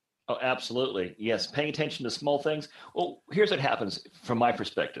 Oh, absolutely. Yes. Paying attention to small things. Well, here's what happens from my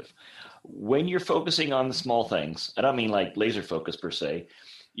perspective. When you're focusing on the small things, I don't mean like laser focus per se,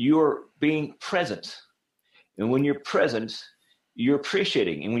 you're being present. And when you're present, you're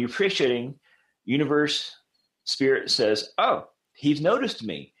appreciating. And when you're appreciating, universe, spirit says, oh, he's noticed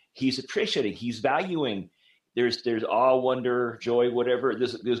me. He's appreciating. He's valuing. There's awe, wonder, joy, whatever.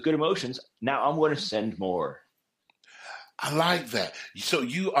 There's good emotions. Now I'm going to send more. I like that. So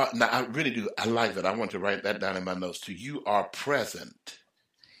you are, now I really do. I like that. I want to write that down in my notes too. You are present.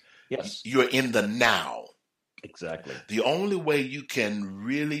 Yes. You're in the now. Exactly. The only way you can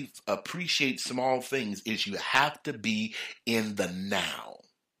really appreciate small things is you have to be in the now.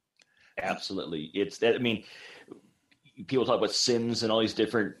 Absolutely. People talk about sins and all these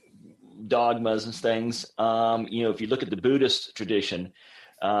different dogmas and things. If you look at the Buddhist tradition,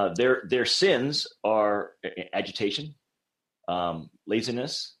 Their sins are agitation,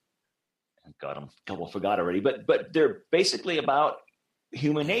 laziness. God, I'm a couple forgot already, but they're basically about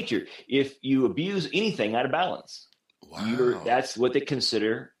human nature. If you abuse anything out of balance, that's what they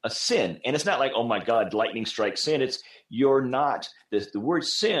consider a sin. And it's not like, oh my God, lightning strikes sin. It's you're not the word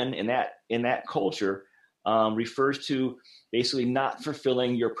sin in that culture refers to basically not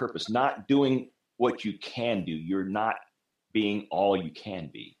fulfilling your purpose, not doing what you can do. You're not being all you can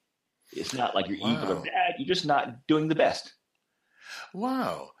be. It's not like you're evil or bad. You're just not doing the best.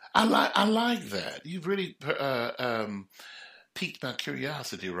 Wow. I like that. You've really piqued my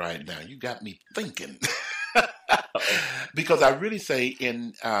curiosity right now. You got me thinking. Because I really say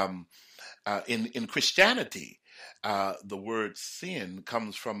in Christianity, the word sin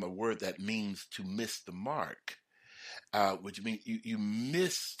comes from a word that means to miss the mark. Which means you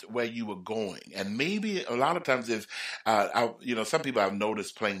missed where you were going. And maybe a lot of times if, some people I've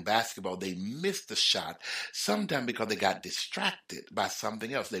noticed playing basketball, they missed the shot sometimes because they got distracted by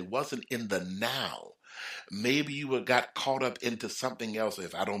something else. They wasn't in the now. Maybe you got caught up into something else.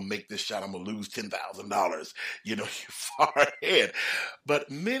 If I don't make this shot, I'm going to lose $10,000. You're far ahead.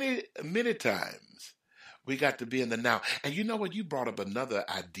 But many, many times, we got to be in the now. And you know what? You brought up another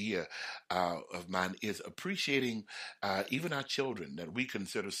idea of mine is appreciating even our children that we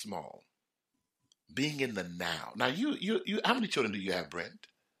consider small. Being in the now. Now, you how many children do you have, Brent?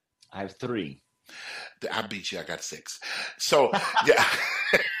 I have 3. I beat you. I got 6. So, yeah.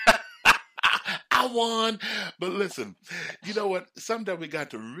 I won. But listen, you know what? Sometimes we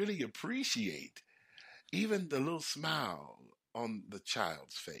got to really appreciate even the little smile on the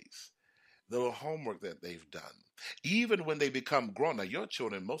child's face. The little homework that they've done, even when they become grown. Now, your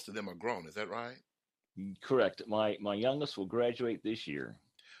children, most of them are grown. Is that right? Correct. My youngest will graduate this year.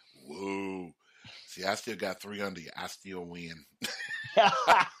 Whoa. See, I still got 3 under you. I still win.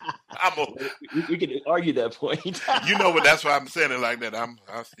 We could argue that point. That's why I'm saying it like that.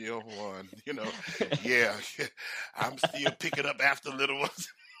 I still won. Yeah. I'm still picking up after little ones.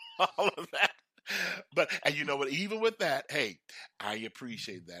 All of that. But, and you know what, even with that, hey, I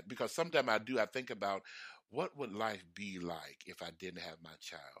appreciate that because sometimes I think about what would life be like if I didn't have my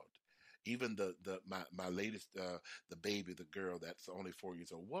child. Even my latest, the baby, the girl that's only 4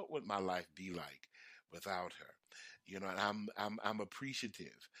 years old, what would my life be like without her? And I'm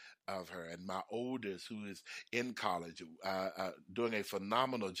appreciative of her. And my oldest, who is in college, doing a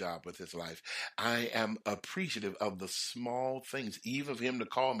phenomenal job with his life, I am appreciative of the small things, even for him to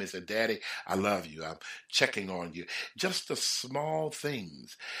call me and say, Daddy, I love you. I'm checking on you. Just the small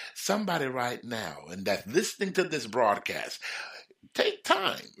things. Somebody right now, and that's listening to this broadcast, take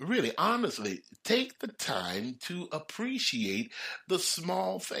time, really, honestly, take the time to appreciate the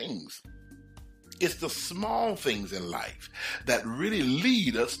small things. It's the small things in life that really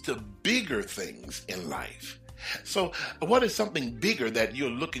lead us to bigger things in life. So what is something bigger that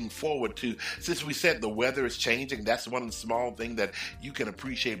you're looking forward to? Since we said the weather is changing, that's one small thing that you can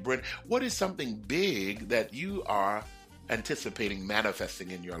appreciate, Brent. What is something big that you are anticipating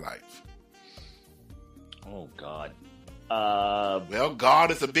manifesting in your life? Oh, God. Well, God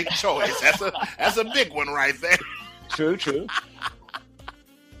is a big choice. That's a big one right there. True.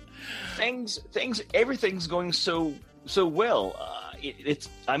 Everything's going so well.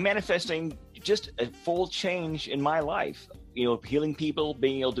 I'm manifesting just a full change in my life. Healing people,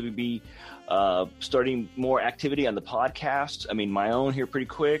 being able to be starting more activity on the podcast. I mean, my own here pretty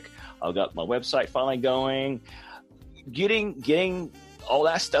quick. I've got my website finally going. Getting all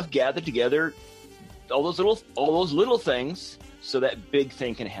that stuff gathered together. All those little things, so that big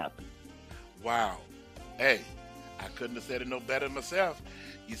thing can happen. Wow. Hey, I couldn't have said it no better myself.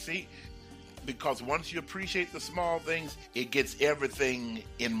 You see, because once you appreciate the small things, it gets everything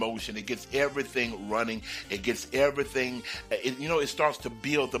in motion. It gets everything running. It gets everything, it starts to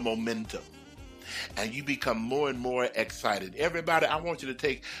build the momentum. And you become more and more excited. Everybody, I want you to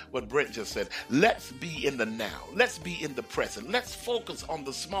take what Brent just said. Let's be in the now. Let's be in the present. Let's focus on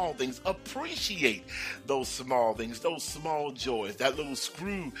the small things. Appreciate those small things, those small joys, that little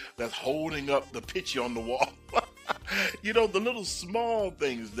screw that's holding up the picture on the wall. The little small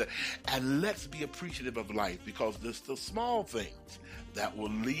things. And let's be appreciative of life because it's the small things that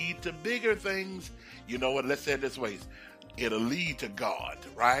will lead to bigger things. You know what? Let's say it this way. It'll lead to God,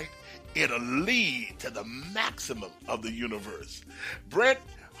 right? It'll lead to the maximum of the universe. Brent,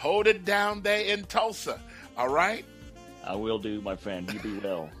 hold it down there in Tulsa, all right? I will do, my friend. You be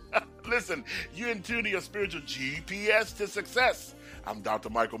well. Listen, you're in tune to your spiritual GPS to success. I'm Dr.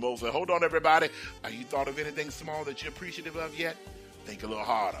 Michael Mosley. Hold on, everybody. Have you thought of anything small that you're appreciative of yet? Think a little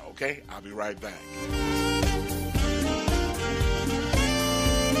harder, okay? I'll be right back.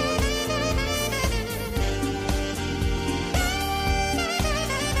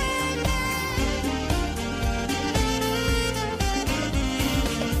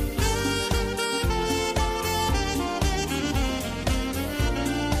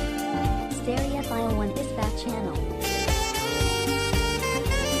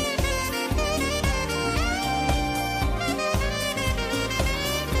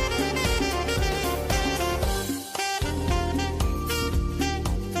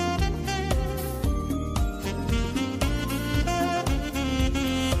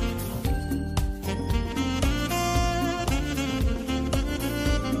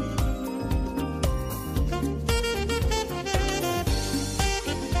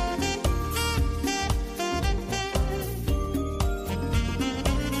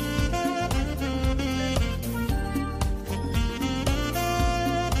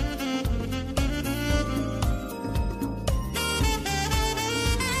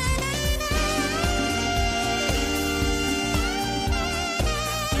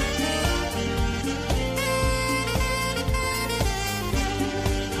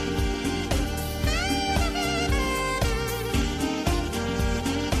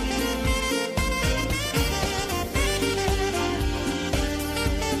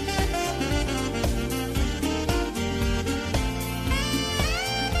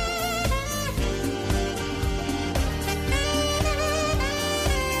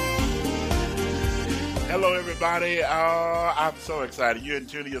 everybody. I'm so excited. You're in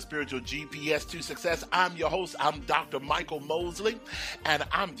tune to your spiritual GPS to success. I'm your host. I'm Dr. Michael Mosley, and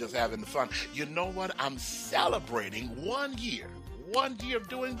I'm just having fun. You know what? I'm celebrating 1 year of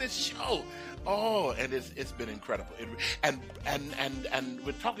doing this show. Oh, and it's been incredible. And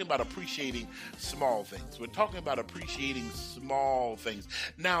we're talking about appreciating small things. We're talking about appreciating small things.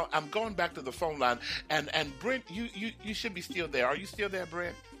 Now, I'm going back to the phone line, and Brent, you should be still there. Are you still there,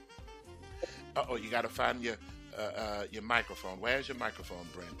 Brent? Uh-oh, you got to find your microphone. Where's your microphone,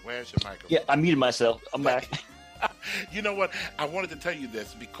 Brent? Where's your microphone? Yeah, I muted myself. I'm back. You know what? I wanted to tell you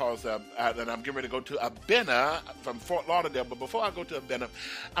this because and I'm getting ready to go to Abena from Fort Lauderdale. But before I go to Abena,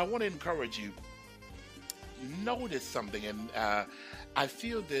 I want to encourage you. Notice something, and I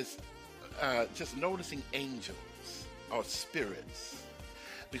feel this just noticing angels or spirits.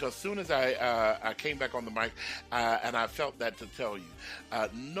 Because as soon as I came back on the mic and I felt that to tell you,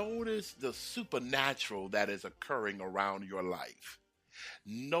 notice the supernatural that is occurring around your life.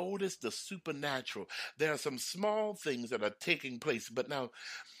 Notice the supernatural. There are some small things that are taking place. But now,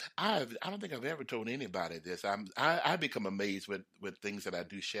 I don't think I've ever told anybody this. I become amazed with things that I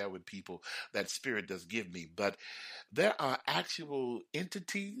do share with people that Spirit does give me. But there are actual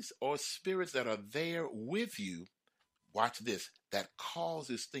entities or spirits that are there with you. Watch this. That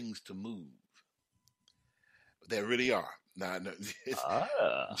causes things to move. There really are. Now,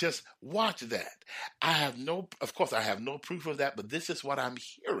 just watch that. Of course, I have no proof of that, but this is what I'm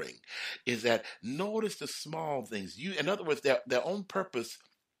hearing, is that notice the small things. In other words, their own purpose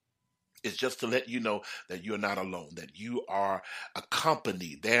is just to let you know that you're not alone, that you are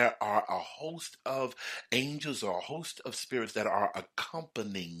accompanied. There are a host of angels or a host of spirits that are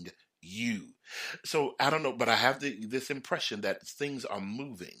accompanying you. So I don't know, but I have this impression that things are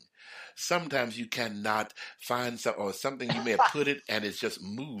moving. Sometimes you cannot find something you may have put it and it's just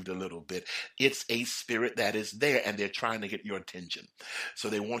moved a little bit. It's a spirit that is there and they're trying to get your attention. So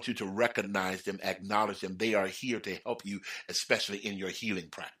they want you to recognize them, acknowledge them. They are here to help you, especially in your healing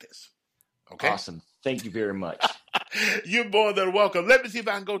practice. Okay? Awesome. Thank you very much. You're more than welcome. Let me see if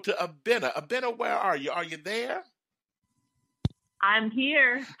I can go to Abena. Abena, where are you? Are you there? I'm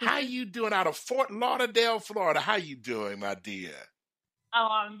here. How you doing out of Fort Lauderdale, Florida? How you doing, my dear? Oh,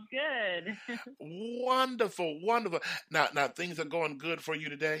 I'm good. Wonderful, wonderful. Now, things are going good for you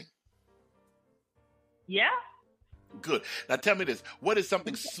today? Yeah. Good. Now, tell me this. What is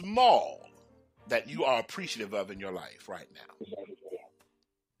something small that you are appreciative of in your life right now?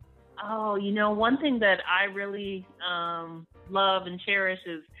 Oh, one thing that I really love and cherish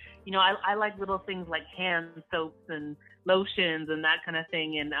is, I like little things like hand soaps and lotions and that kind of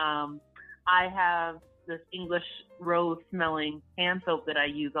thing. And I have this English rose smelling hand soap that I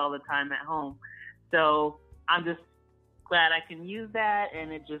use all the time at home. So I'm just glad I can use that.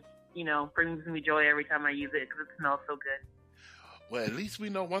 And it just, brings me joy every time I use it because it smells so good. Well, at least we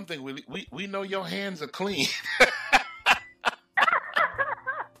know one thing. We know your hands are clean.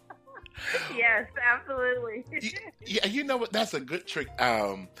 Yes, absolutely. Yeah, you know what? That's a good trick.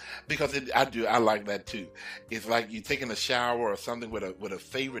 Because I like that too. It's like you taking a shower or something with a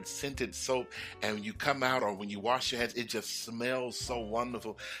favorite scented soap, and when you come out or when you wash your hands, it just smells so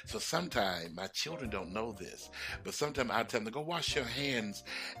wonderful. So sometimes my children don't know this, but sometimes I tell them to go wash your hands,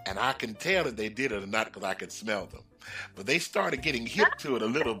 and I can tell if they did it or not because I can smell them. But they started getting hip to it a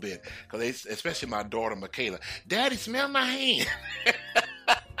little bit because especially my daughter Michaela, Daddy, smell my hand.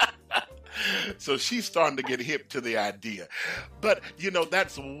 So she's starting to get hip to the idea. But,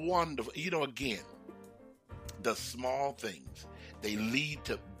 that's wonderful. Again, the small things, they lead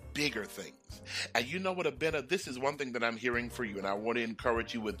to bigger things. And you know what, Abena, this is one thing that I'm hearing for you, and I want to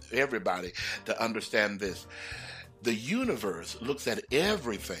encourage you with everybody to understand this. The universe looks at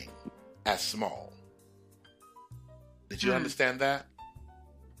everything as small. Did you understand that?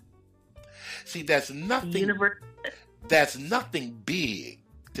 See, there's nothing big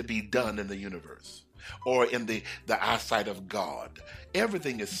to be done in the universe or in the eyesight of God.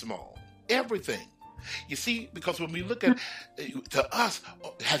 Everything is small. Everything. You see, because when we look at, to us,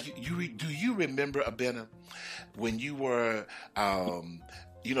 do you remember, Abena, when you were,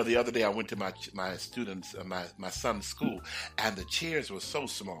 the other day I went to my students, my son's school, and the chairs were so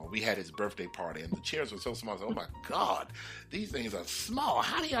small. We had his birthday party, and the chairs were so small. I said, oh my God, these things are small.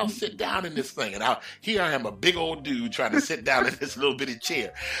 How do y'all sit down in this thing? And here I am, a big old dude trying to sit down in this little bitty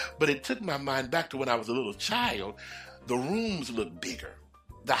chair. But it took my mind back to when I was a little child. The rooms looked bigger.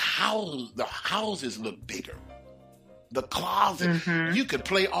 The houses look bigger. The closet, you could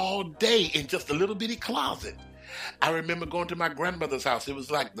play all day in just a little bitty closet. I remember going to my grandmother's house. It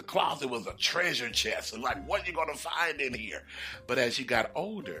was like the closet was a treasure chest. And like, what are you going to find in here? But as you got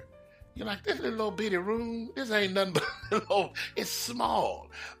older, You're like, this little bitty room, this ain't nothing but little, it's small.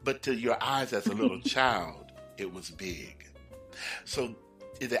 But to your eyes as a little child, it was big. So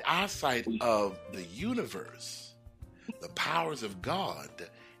in the eyesight of the universe, the powers of God,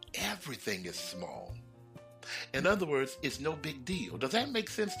 everything is small. In other words, it's no big deal. Does that make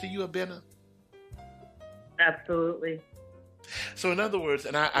sense to you, Abena? Absolutely. So in other words,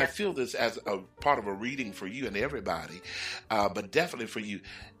 and I feel this as a part of a reading for you and everybody, but definitely for you,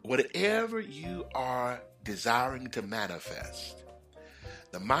 whatever you are desiring to manifest,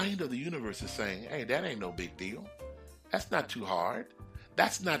 the mind of the universe is saying, hey, that ain't no big deal. That's not too hard.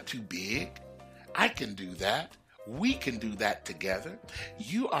 That's not too big. I can do that. We can do that together.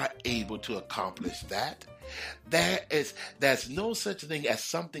 You are able to accomplish that. There's no such thing as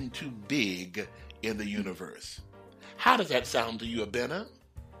something too big in the universe. How does that sound to you, Abena?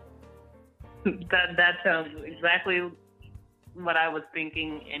 That sounds exactly what I was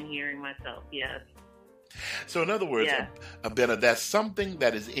thinking and hearing myself. Yes. So in other words, Abena, that's something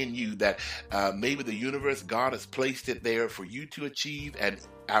that is in you that maybe the universe, God has placed it there for you to achieve. And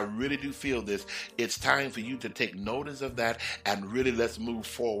I really do feel this. It's time for you to take notice of that and really let's move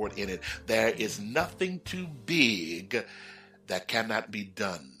forward in it. There is nothing too big that cannot be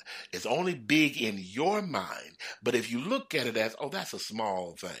done. It's only big in your mind. But if you look at it as, oh, that's a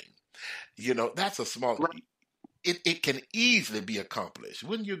small thing, that's a small, it can easily be accomplished.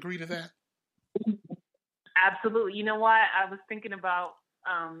 Wouldn't you agree to that? Absolutely. You know what? I was thinking about,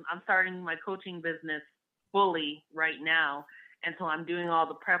 I'm starting my coaching business fully right now. And so I'm doing all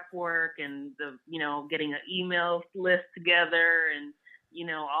the prep work and getting an email list together and,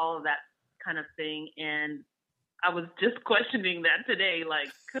 all of that kind of thing. And I was just questioning that today. Like,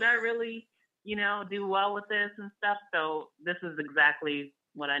 could I really, do well with this and stuff? So this is exactly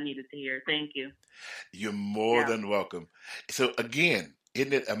what I needed to hear. Thank you. You're more than welcome. So again,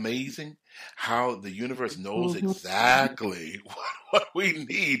 isn't it amazing how the universe knows exactly what we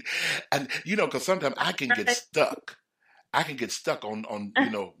need? And, because sometimes I can get stuck. I can get stuck on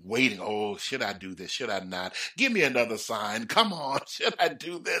waiting. Oh, should I do this? Should I not? Give me another sign. Come on. Should I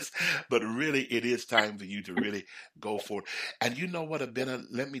do this? But really, it is time for you to really go for it. And you know what, Abena?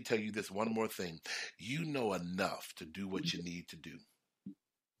 Let me tell you this one more thing. You know enough to do what you need to do.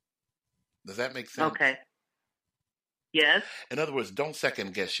 Does that make sense? Okay. Yes. In other words, don't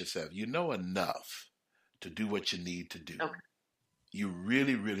second guess yourself. You know enough to do what you need to do. Okay. You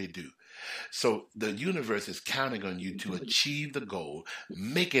really, really do. So the universe is counting on you to achieve the goal,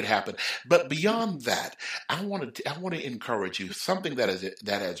 make it happen. But beyond that, I want to encourage you, something that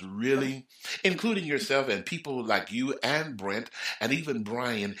has really, including yourself and people like you and Brent and even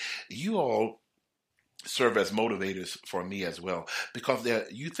Brian, you all serve as motivators for me as well. Because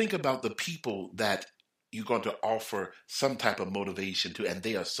you think about the people that you're going to offer some type of motivation to, and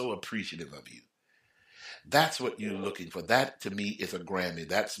they are so appreciative of you. That's what you're looking for. That, to me, is a Grammy.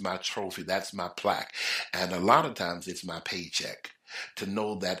 That's my trophy. That's my plaque. And a lot of times it's my paycheck to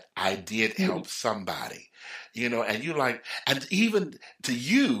know that I did help somebody, and you like, and even to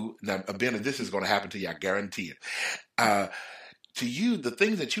you, now, Ben, this is going to happen to you, I guarantee it. To you, the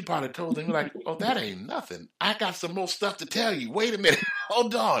things that you probably told them, you're like, oh, that ain't nothing. I got some more stuff to tell you. Wait a minute.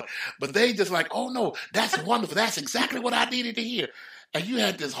 Hold on. But they just like, oh, no, that's wonderful. That's exactly what I needed to hear. And you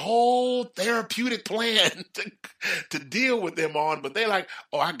had this whole therapeutic plan to deal with them on, but they're like,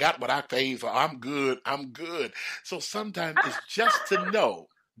 oh, I got what I paid for. I'm good. So sometimes it's just to know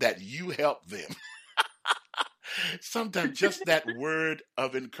that you help them. Sometimes just that word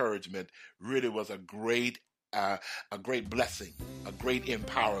of encouragement really was a great blessing, a great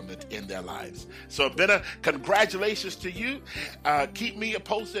empowerment in their lives. So, Abena, congratulations to you. Keep me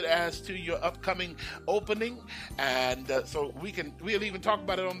posted as to your upcoming opening, and so we'll even talk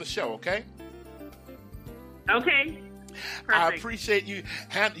about it on the show. Okay? Okay. Perfect. I appreciate you.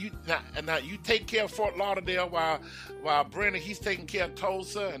 Now you take care of Fort Lauderdale while Brennan, he's taking care of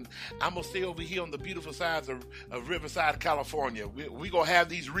Tulsa, and I'm gonna stay over here on the beautiful sides of Riverside, California. We gonna have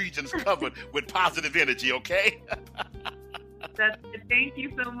these regions covered with positive energy. Okay. Thank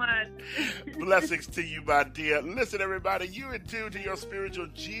you so much. Blessings to you, my dear. Listen, everybody, you're in tune to your spiritual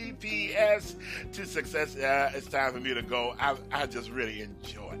GPS to success. It's time for me to go. I just really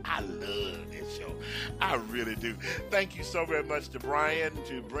enjoy it. I love this show. I really do. Thank you so very much to Brian,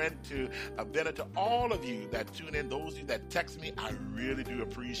 to Brent, to Abena, to all of you that tune in, those of you that text me. I really do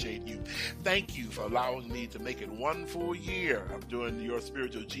appreciate you. Thank you for allowing me to make it 1 full year of doing your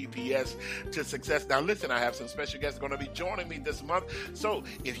spiritual GPS to success. Now, listen, I have some special guests going to be joining me this month. So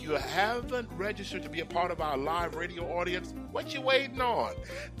if you haven't registered to be a part of our live radio audience, what you waiting on?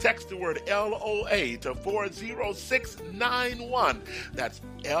 Text the word LOA to 40691. That's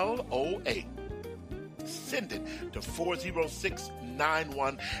LOA. Send it to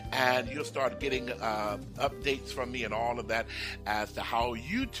 40691, and you'll start getting updates from me and all of that as to how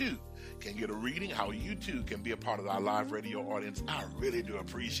you too can get a reading, how you too can be a part of our live radio audience. I really do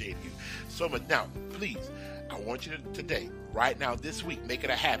appreciate you so much. Now, please, I want you to today, right now, this week, make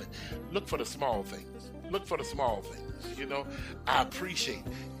it a habit. Look for the small things. Look for the small things. You know, I appreciate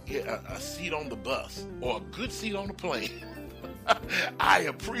a seat on the bus or a good seat on the plane. I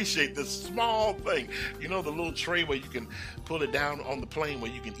appreciate the small thing. You know, the little tray where you can pull it down on the plane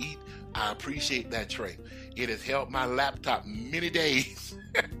where you can eat. I appreciate that tray. It has held my laptop many days.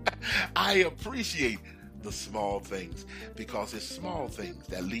 I appreciate the small things because it's small things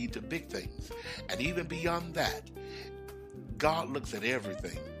that lead to big things. And even beyond that, God looks at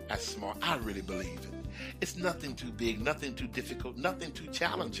everything as small. I really believe it. It's nothing too big, nothing too difficult, nothing too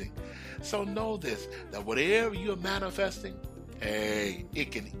challenging. So know this, that whatever you're manifesting, hey,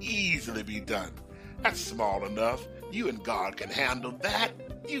 it can easily be done. That's small enough. You and God can handle that.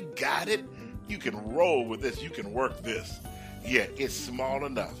 You got it. You can roll with this. You can work this. Yeah, it's small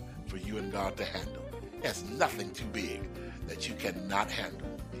enough for you and God to handle. There's nothing too big that you cannot handle.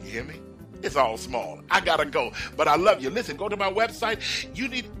 You hear me? It's all small. I gotta go, but I love you. Listen, go to my website. You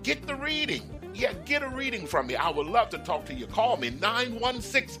need to get the reading. Yeah, get a reading from me. I would love to talk to you. Call me,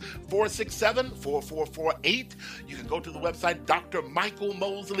 916-467-4448. You can go to the website,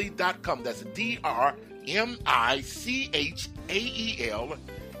 drmichaelmosley.com. That's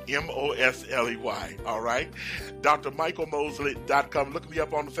DrMichaelMosley. All right? drmichaelmosley.com. Look me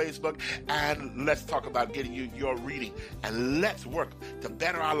up on Facebook, and let's talk about getting you your reading. And let's work to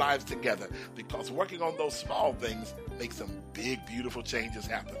better our lives together, because working on those small things makes some big, beautiful changes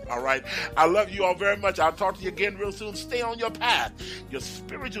happen. All right? I love you all very much. I'll talk to you again real soon. Stay on your path, your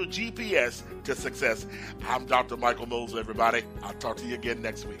spiritual GPS to success. I'm Dr. Michael Mosley, everybody. I'll talk to you again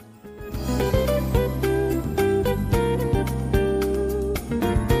next week.